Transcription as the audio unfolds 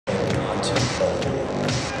not a fool.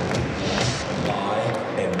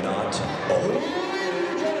 I am not a fool. Ladies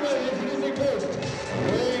and gentlemen, introducing first,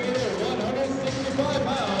 weighing in at 165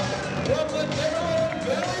 pounds, from the Maryland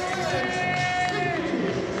Valley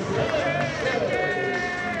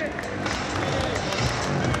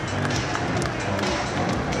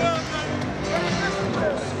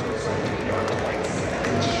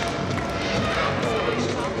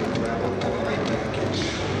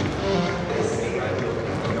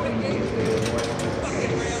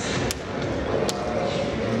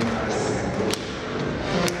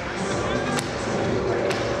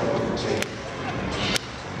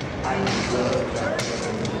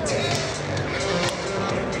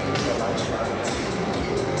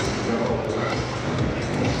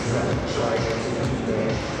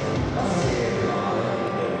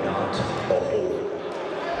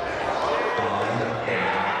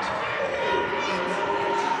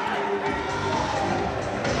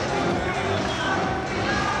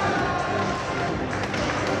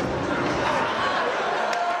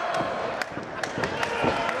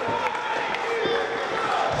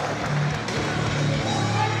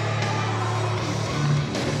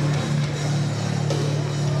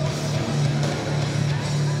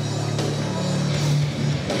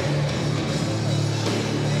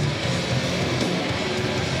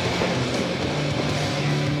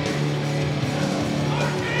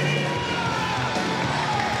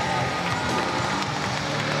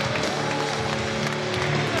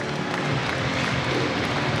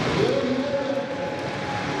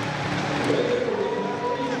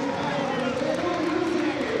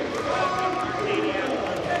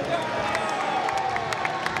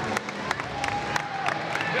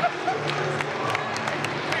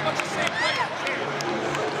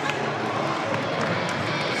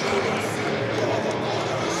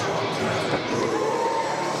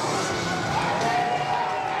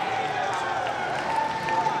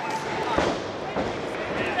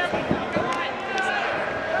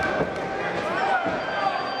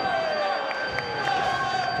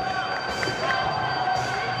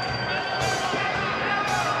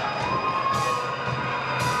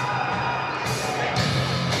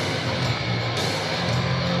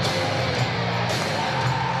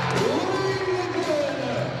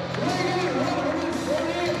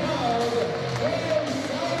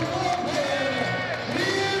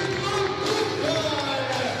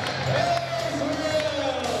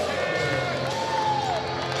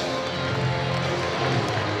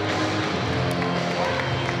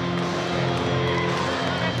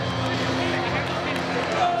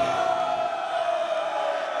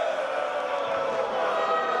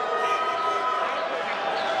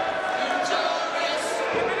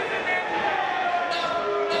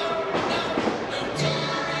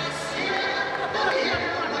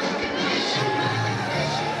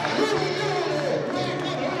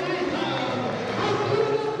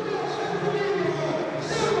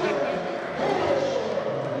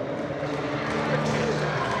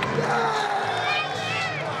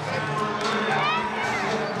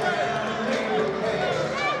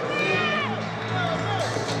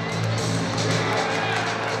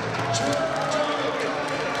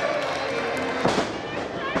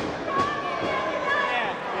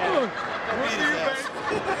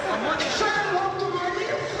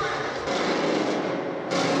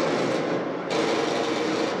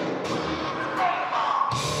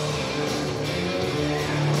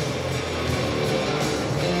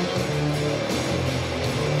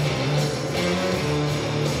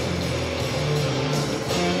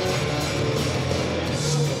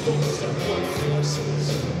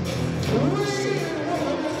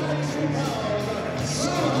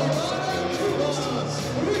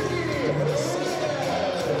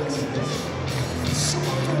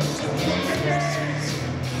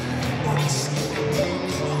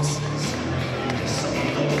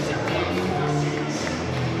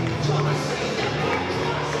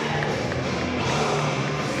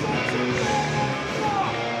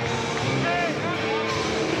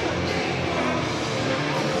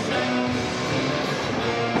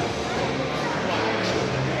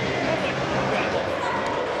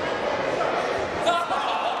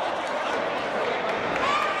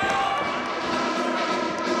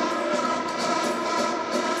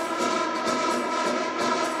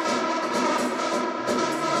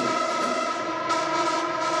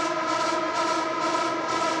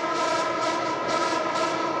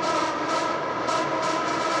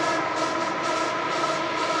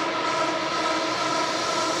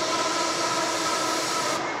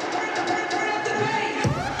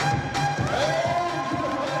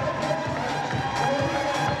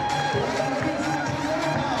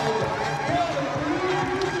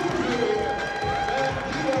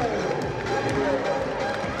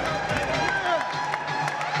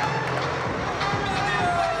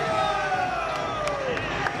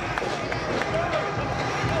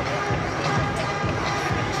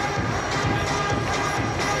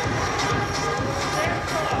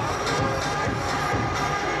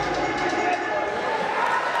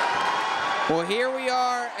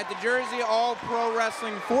at the Jersey All Pro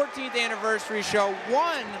Wrestling 14th anniversary show,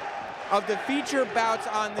 one of the feature bouts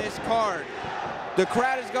on this card. The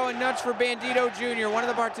crowd is going nuts for Bandido Jr., one of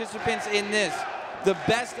the participants in this, the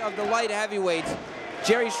best of the light heavyweights.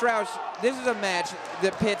 Jerry Strauss, this is a match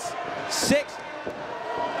that pits 6.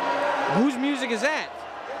 Whose music is that?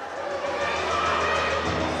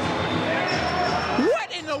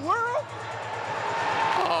 What in the world?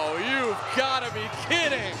 Oh, you've got to be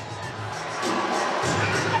kidding.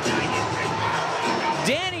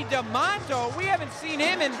 Danny DeManto, we haven't seen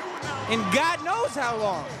him in God knows how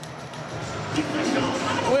long.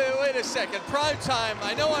 Wait a second, prime time.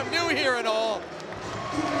 I know I'm new here and all.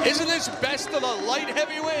 Isn't this best of the light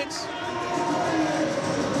heavyweights?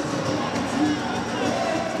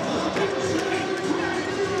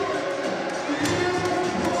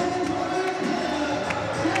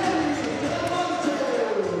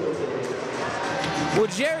 Well,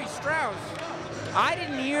 Jerry Strauss, I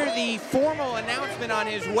didn't hear the formal announcement on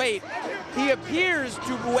his weight. He appears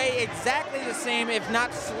to weigh exactly the same, if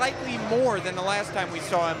not slightly more than the last time we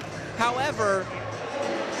saw him. However,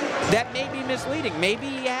 that may be misleading. Maybe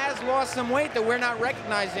he has lost some weight that we're not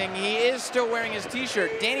recognizing. He is still wearing his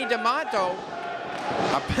t-shirt. Danny DeManto,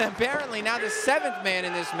 apparently now the 7th man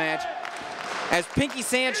in this match, as Pinkie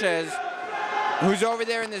Sanchez, who's over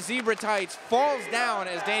there in the zebra tights, falls down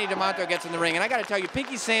as Danny DeManto gets in the ring. And I got to tell you,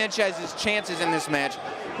 Pinkie Sanchez's chances in this match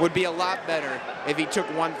would be a lot better if he took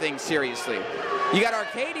one thing seriously. You got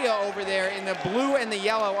Archadia over there in the blue and the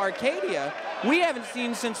yellow. Archadia, we haven't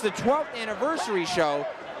seen since the 12th anniversary show.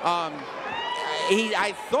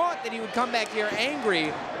 I thought that he would come back here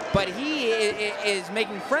angry, but he is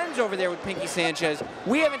making friends over there with Pinkie Sanchez.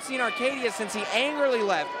 We haven't seen Archadia since he angrily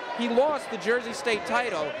left. He lost the Jersey State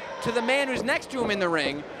title to the man who's next to him in the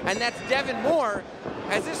ring, and that's Devin Moore.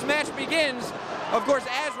 As this match begins, of course,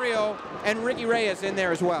 Azrieal and Reyes in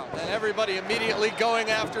there as well. And everybody immediately going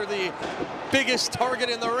after the biggest target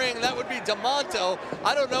in the ring. That would be DeManto.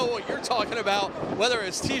 I don't know what you're talking about, whether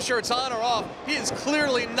his t-shirt's on or off. He is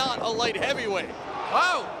clearly not a light heavyweight.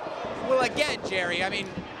 Oh, well again, Jerry, I mean,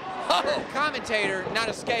 commentator, not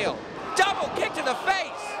a scale. Double kick to the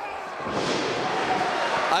face.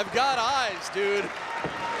 I've got eyes, dude.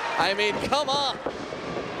 I mean, come on.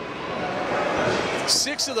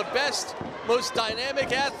 6 of the best, most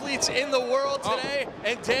dynamic athletes in the world today,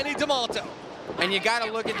 and Danny DeManto. And you got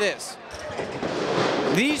to look at this.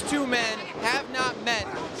 These two men have not met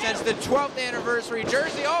since the 12th anniversary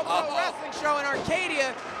Jersey All Pro Wrestling show in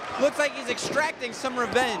Archadia. Looks like he's extracting some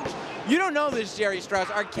revenge. You don't know this, Jerry Strauss.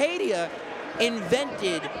 Archadia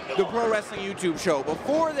invented the pro wrestling YouTube show.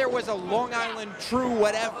 Before there was a Long Island True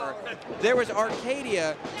whatever, there was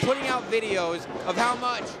Archadia putting out videos of how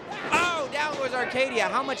much, down goes Archadia,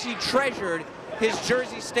 how much he treasured his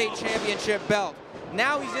Jersey State Championship belt.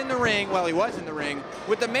 Now he's in the ring, well, he was in the ring,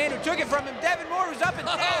 with the man who took it from him, Devin Moore, who's up and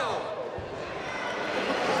down.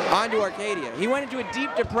 On to Archadia. He went into a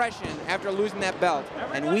deep depression after losing that belt,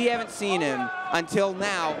 and we haven't seen him until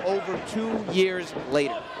now, over 2 years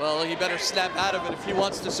later. Well, he better snap out of it if he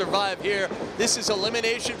wants to survive here. This is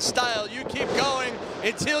elimination style. You keep going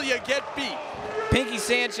until you get beat. Pinkie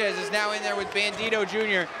Sanchez is now in there with Bandido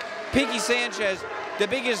Jr. Pinkie Sanchez, the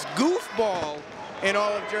biggest goofball in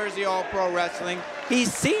all of Jersey All Pro Wrestling. He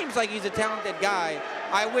seems like he's a talented guy.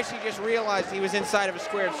 I wish he just realized he was inside of a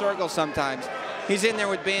squared circle sometimes. He's in there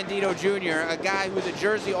with Bandido Jr., a guy who the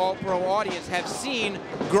Jersey All Pro audience have seen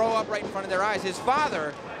grow up right in front of their eyes. His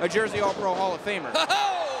father, a Jersey All Pro Hall of Famer.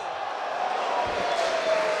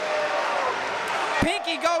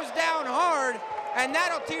 Pinkie goes down hard, and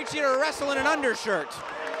that'll teach you to wrestle in an undershirt.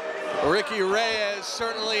 Ricky Reyes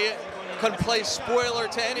certainly couldn't play spoiler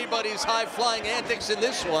to anybody's high-flying antics in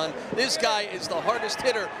this one. This guy is the hardest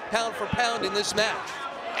hitter, pound for pound, in this match.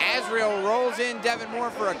 Azrieal rolls in Devin Moore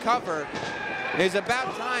for a cover. It's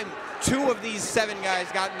about time 2 of these 7 guys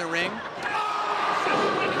got in the ring.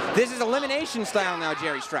 This is elimination style now,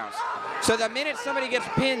 Jerry Strauss. So the minute somebody gets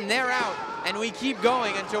pinned, they're out, and we keep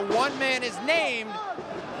going until one man is named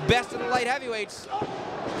best of the light heavyweights.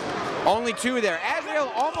 Only 2 there. Azrieal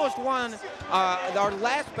almost won our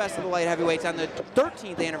last best of the light heavyweights on the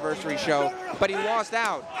 13th anniversary show, but he lost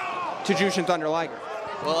out to Jushin Thunder Liger.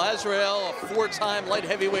 Well, Azrieal, a 4-time light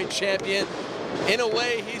heavyweight champion. In a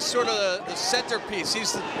way, he's sort of the centerpiece.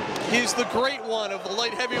 He's the great one of the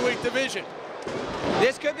light heavyweight division.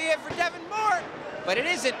 This could be it for Devin Moore, but it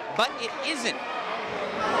isn't.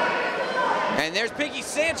 And there's Pinkie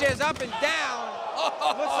Sanchez up and down.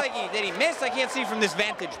 Looks like did he miss? I can't see from this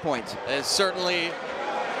vantage point. It's certainly,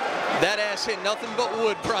 that ass hit nothing but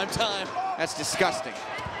wood, prime time. That's disgusting.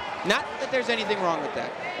 Not that there's anything wrong with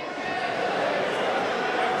that.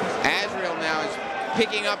 Azrieal now is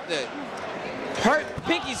picking up the hurt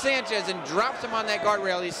Pinkie Sanchez and drops him on that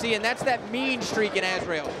guardrail, you see, and that's that mean streak in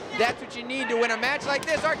Azrieal. That's what you need to win a match like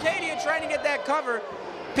this. Archadia trying to get that cover.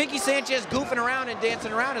 Pinkie Sanchez goofing around and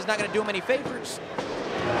dancing around is not going to do him any favors.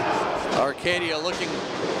 Archadia looking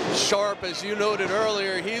sharp, as you noted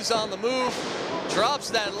earlier. He's on the move, drops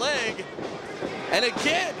that leg, and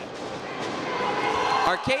again.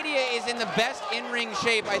 Archadia is in the best in-ring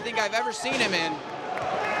shape I think I've ever seen him in.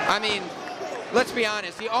 I mean, let's be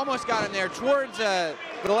honest, he almost got him there towards the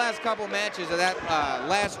last couple matches of that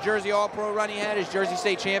last Jersey All-Pro run he had as Jersey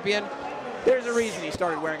State champion. There's a reason he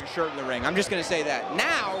started wearing a shirt in the ring. I'm just going to say that.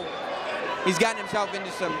 Now, he's gotten himself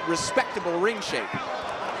into some respectable ring shape.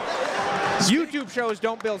 YouTube shows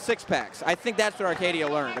don't build six-packs. I think that's what Archadia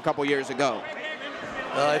learned a couple years ago.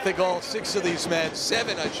 I think all 6 of these men,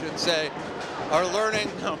 7 I should say, are learning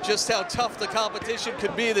just how tough the competition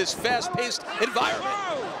could be, this fast-paced environment.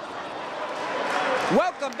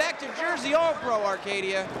 Welcome back to Jersey All-Pro,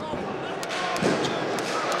 Archadia.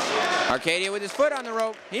 Archadia with his foot on the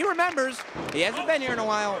rope. He remembers. He hasn't been here in a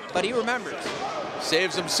while, but he remembers.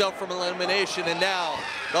 Saves himself from elimination, and now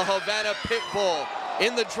the Havana Pitbull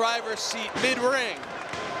in the driver's seat mid-ring.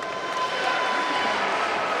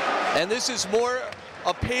 And this is more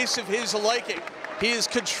a pace of his liking. He is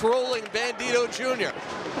controlling Bandido Jr.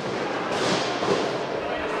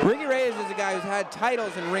 Reyes is a guy who's had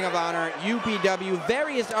titles in Ring of Honor, UPW,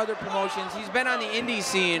 various other promotions. He's been on the indie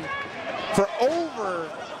scene for over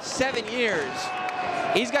 7 years.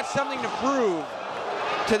 He's got something to prove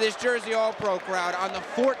to this Jersey All-Pro crowd on the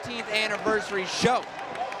 14th anniversary show.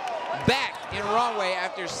 Back in Rahway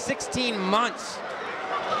after 16 months.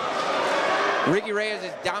 Reyes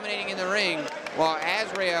is dominating in the ring while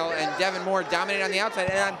Azrieal and Devin Moore dominate on the outside.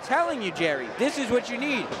 And I'm telling you, Jerry, this is what you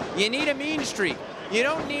need. You need a mean streak. You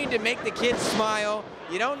don't need to make the kids smile.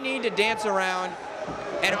 You don't need to dance around.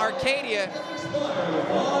 And Archadia,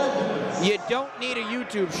 you don't need a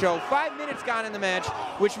YouTube show. 5 minutes gone in the match,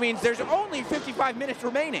 which means there's only 55 minutes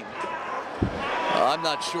remaining. I'm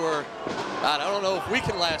not sure. I don't know if we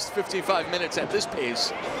can last 55 minutes at this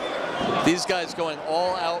pace. These guys going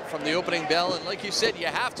all out from the opening bell, and like you said, you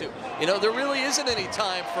have to. You know, there really isn't any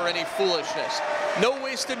time for any foolishness. No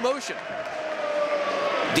wasted motion.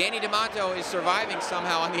 Danny DeManto is surviving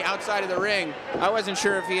somehow on the outside of the ring. I wasn't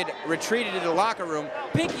sure if he had retreated to the locker room.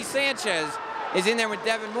 Pinkie Sanchez is in there with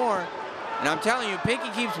Devin Moore, and I'm telling you, Pinkie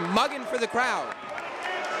keeps mugging for the crowd.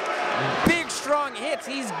 Big, strong hits.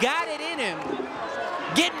 He's got it in him.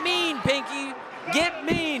 Get mean, Pinkie. Get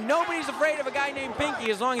mean. Nobody's afraid of a guy named Pinkie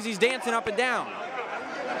as long as he's dancing up and down.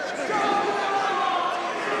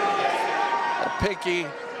 Pinkie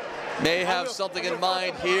may have something in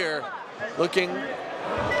mind here. Looking,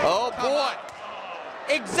 oh boy.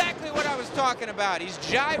 Exactly what I was talking about. He's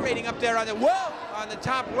gyrating up there on the, on the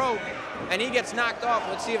top rope, and he gets knocked off.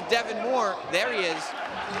 Let's see if Devin Moore, there he is.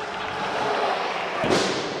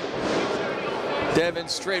 Devin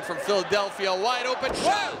straight from Philadelphia, wide open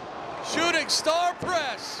shot. Shooting star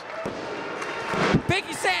press.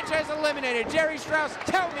 Pinkie Sanchez eliminated. Jerry Strauss,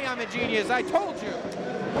 tell me I'm a genius. I told you.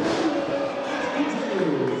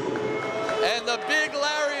 And the big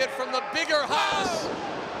lariat from the bigger house.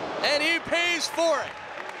 And he pays for it.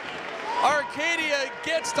 Archadia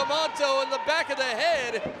gets DeManto in the back of the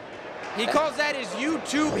head. He calls that his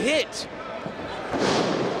YouTube hit.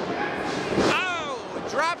 Oh,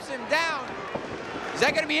 drops him down. Is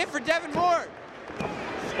that going to be it for Devin Moore?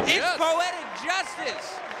 It's yes. Poetic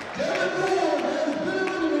justice.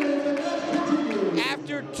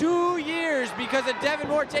 After 2 years, because of Devin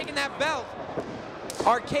Moore taking that belt,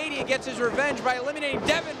 Archadia gets his revenge by eliminating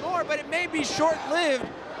Devin Moore, but it may be short-lived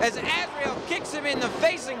as Azrieal kicks him in the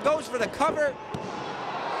face and goes for the cover.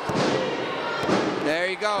 There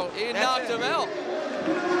you go. He knocked him out.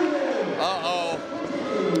 Uh-oh.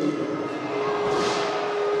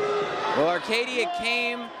 Well, Archadia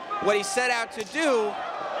came what he set out to do,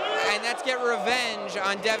 and that's get revenge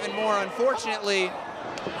on Devin Moore. Unfortunately,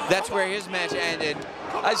 that's where his match ended.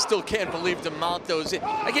 I still can't believe DeManto's in.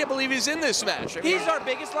 I can't believe he's in this match. I mean, he's our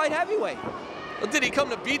biggest light heavyweight. Well, did he come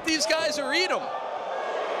to beat these guys or eat them?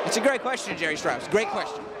 It's a great question, Jerry Strauss. Great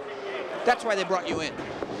question. That's why they brought you in.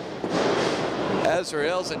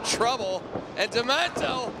 Azrieal's in trouble, and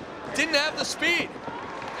DeManto didn't have the speed.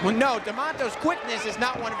 Well, no, DeManto's quickness is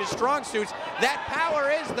not one of his strong suits. That power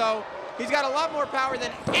is, though. He's got a lot more power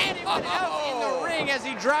than anyone else in the ring as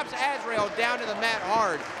he drops Azrieal down to the mat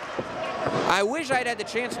hard. I wish I'd had the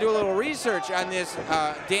chance to do a little research on this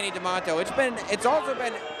Danny DeManto. It's also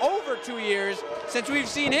been over 2 years since we've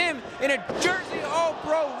seen him in a Jersey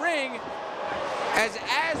All-Pro ring. as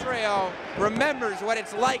Azrieal remembers what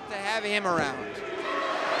it's like to have him around.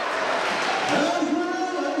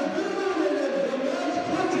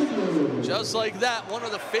 Just like that, one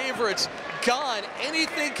of the favorites gone.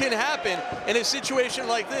 Anything can happen in a situation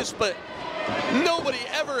like this, but nobody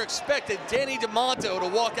ever expected Danny DeManto to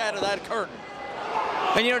walk out of that curtain.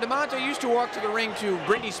 And you know, DeManto used to walk to the ring to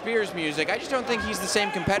Britney Spears music. I just don't think he's the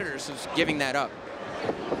same competitor since giving that up.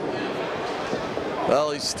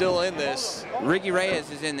 Well, he's still in this. Ricky Reyes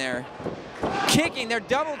is in there. Kicking, they're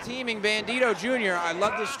double teaming Bandido Jr. I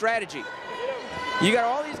love this strategy. You got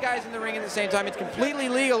all these guys in the ring at the same time. It's completely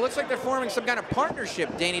legal. Looks like they're forming some kind of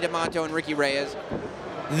partnership, Danny DeManto and Ricky Reyes.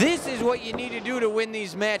 This is what you need to do to win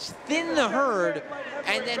these matches. Thin the herd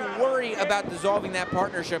and then worry about dissolving that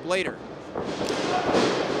partnership later.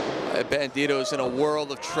 Bandido's in a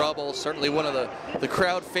world of trouble. Certainly one of the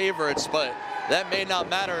crowd favorites, but that may not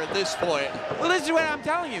matter at this point. Well, this is what I'm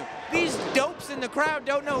telling you. These dopes in the crowd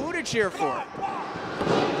don't know who to cheer for.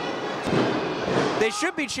 They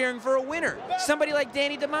should be cheering for a winner. Somebody like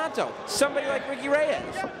Danny DeManto. Somebody like Ricky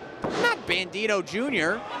Reyes. Not Bandido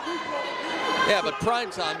Jr. Yeah, but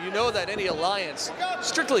primetime, you know that any alliance,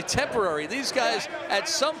 strictly temporary. These guys, at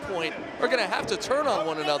some point, are going to have to turn on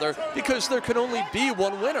one another because there can only be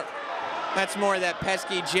one winner. That's more of that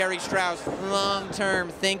pesky Jerry Strauss long-term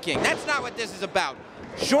thinking. That's not what this is about.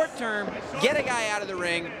 Short-term, get a guy out of the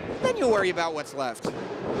ring, then you worry about what's left.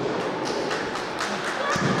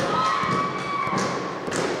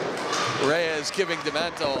 Reyes giving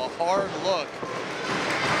DeManto a hard look.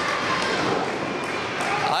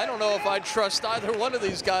 I don't know if I trust either one of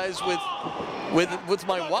these guys with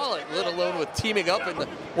my wallet, let alone with teaming up in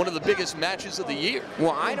one of the biggest matches of the year.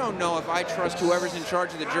 Well, I don't know if I trust whoever's in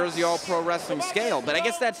charge of the Jersey All Pro Wrestling scale, but I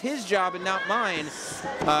guess that's his job and not mine.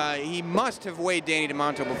 He must have weighed Danny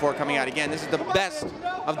DeManto before coming out. Again, this is the best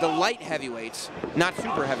of the light heavyweights, not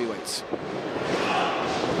super heavyweights.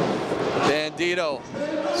 Bandido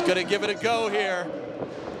is going to give it a go here.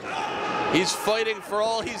 He's fighting for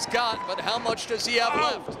all he's got, but how much does he have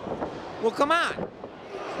left? Well, come on.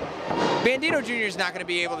 Bandido Jr. is not going to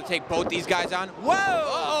be able to take both these guys on. Whoa!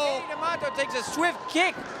 Uh-oh. Danny DeManto takes a swift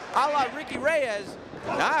kick, a la Ricky Reyes.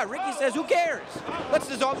 Ricky says, who cares? Let's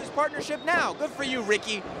dissolve this partnership now. Good for you,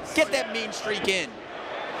 Ricky. Get that mean streak in.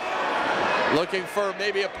 Looking for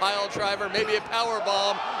maybe a pile driver, maybe a power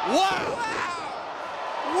bomb. Wow! Wow!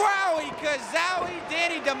 Wowie kazowie,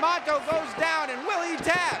 Danny DeManto goes down, and will he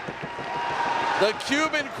tap? The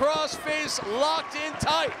Cuban crossface locked in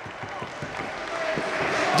tight.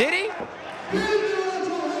 Did he?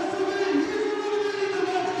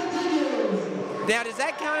 Now, does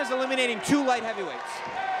that count as eliminating 2 light heavyweights?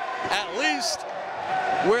 At least.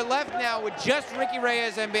 We're left now with just Ricky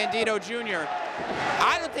Reyes and Bandido Jr.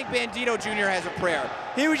 I don't think Bandido Jr. has a prayer.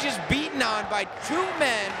 He was just beaten on by 2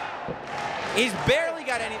 men. He's barely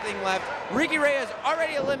got anything left. Ricky Reyes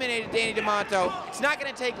already eliminated Danny DeManto. It's not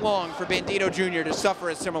going to take long for Bandido Jr. to suffer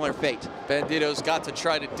a similar fate. Bandido's got to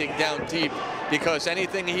try to dig down deep because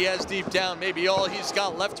anything he has deep down may be all he's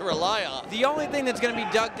got left to rely on. The only thing that's going to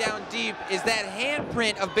be dug down deep is that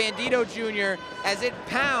handprint of Bandido Jr. as it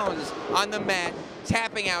pounds on the mat,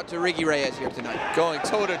 tapping out to Ricky Reyes here tonight. Going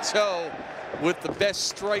toe-to-toe with the best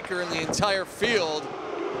striker in the entire field,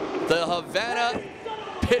 the Havana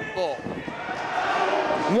Pitbull.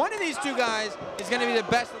 One of these 2 guys is going to be the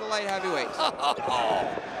best of the light heavyweights.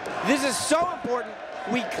 This is so important.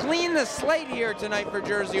 We clean the slate here tonight for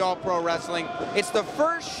Jersey All Pro Wrestling. It's the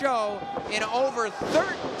first show in over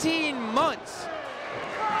 13 months.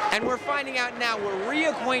 And we're finding out now, we're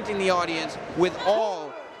reacquainting the audience with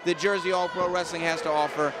all that Jersey All Pro Wrestling has to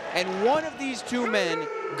offer. And one of these 2 men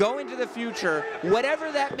go into the future,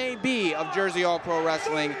 whatever that may be, of Jersey All Pro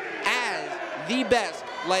Wrestling as the best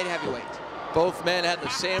light heavyweight. Both men had the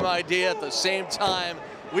same idea at the same time.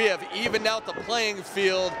 We have evened out the playing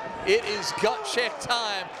field. It is gut check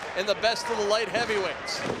time in the best of the light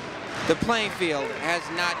heavyweights. The playing field has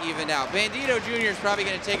not evened out. Bandido Jr. is probably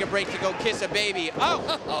going to take a break to go kiss a baby.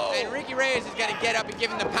 Oh, and Ricky Reyes is going to get up and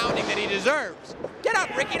give him the pounding that he deserves. Get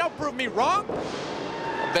up, Ricky, don't prove me wrong.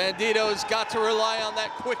 Bandido's got to rely on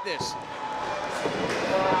that quickness.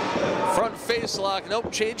 Front face lock,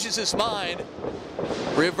 nope, changes his mind.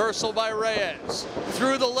 Reversal by Reyes,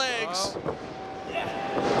 through the legs.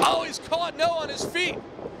 Oh, he's caught, no, on his feet.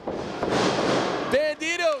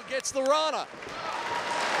 Bandido gets the Rana.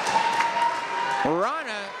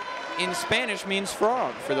 Rana in Spanish means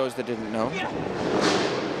frog, for those that didn't know.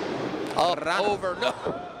 Up, over, no.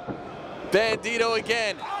 Bandido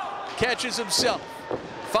again, catches himself.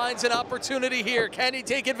 Finds an opportunity here, can he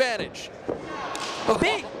take advantage?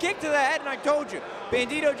 Big kick to the head, and I told you,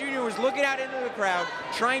 Bandido Jr. was looking out into the crowd,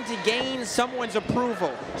 trying to gain someone's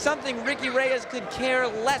approval, something Ricky Reyes could care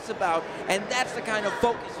less about, and that's the kind of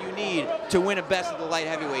focus you need to win a best of the light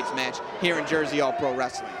heavyweights match here in Jersey All Pro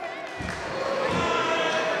Wrestling.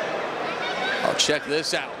 Oh, check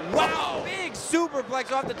this out. Wow, big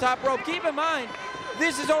superplex off the top rope. Keep in mind,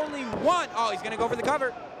 this is only one. Oh, he's gonna go for the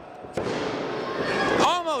cover.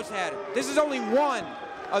 Almost had it. This is only one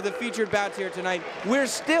of the featured bouts here tonight. We're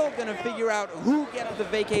still gonna figure out who gets the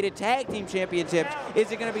vacated tag team championships. Is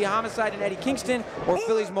it gonna be Homicide and Eddie Kingston or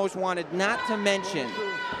Philly's Most Wanted? Not to mention,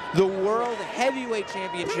 the World Heavyweight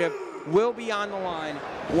Championship will be on the line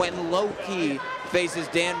when Low Key faces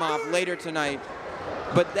Dan Moff later tonight.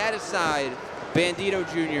 But that aside, Bandido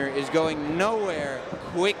Jr. is going nowhere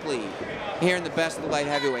quickly here in the best of the light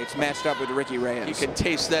heavyweights, matched up with Ricky Reyes. You can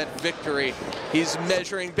taste that victory. He's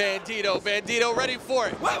measuring Bandido. Bandido ready for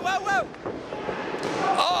it. Whoa, whoa, whoa!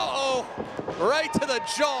 Uh-oh, right to the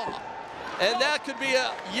jaw. And that could be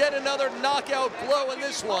yet another knockout blow in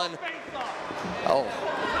this one. Oh.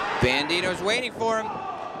 Bandido's waiting for him.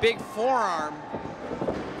 Big forearm.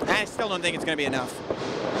 I still don't think it's gonna be enough.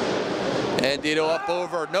 Bandido up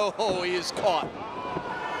over. No, he is caught.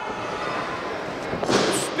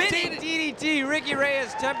 Spinning DDT. Ricky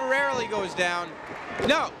Reyes temporarily goes down.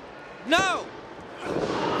 No, no.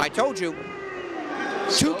 I told you.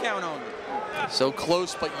 Two count only. So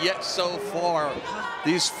close, but yet so far.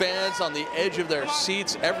 These fans on the edge of their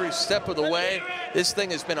seats every step of the way. This thing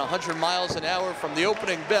has been 100 miles an hour from the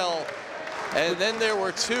opening bell. And then there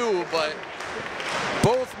were two, but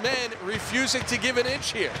both men refusing to give an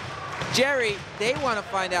inch here. Jerry, they want to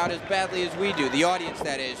find out as badly as we do, the audience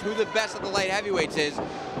that is, who the best of the light heavyweights is.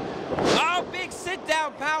 Oh, big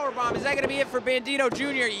sit-down powerbomb. Is that going to be it for Bandido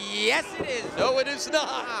Jr.? Yes, it is. No, it is not.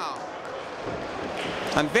 Wow.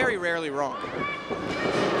 I'm very rarely wrong.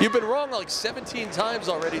 You've been wrong like 17 times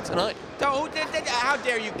already tonight. How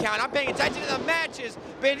dare you count? I'm paying attention to the matches.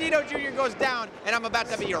 Bandido Jr. goes down, and I'm about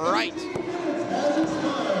to be right.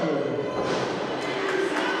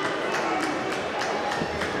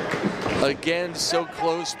 Again, so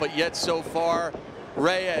close, but yet so far.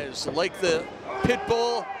 Reyes, like the pit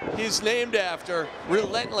bull he's named after,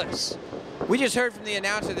 relentless. We just heard from the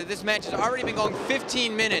announcer that this match has already been going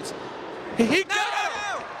 15 minutes. He got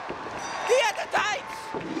No! He had the tights!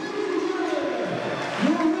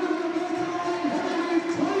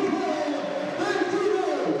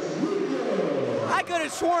 I could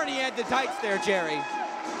have sworn he had the tights there, Jerry.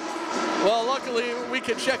 Well, luckily we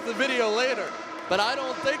can check the video later, but I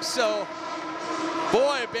don't think so.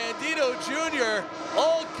 Boy, Bandido Jr.,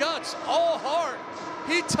 all guts, all heart.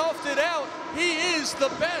 He toughed it out. He is the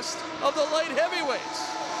best of the light heavyweights.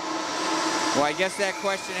 Well, I guess that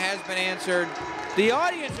question has been answered. The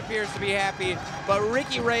audience appears to be happy, but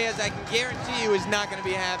Ricky Reyes, I can guarantee you, is not going to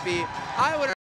be happy. I would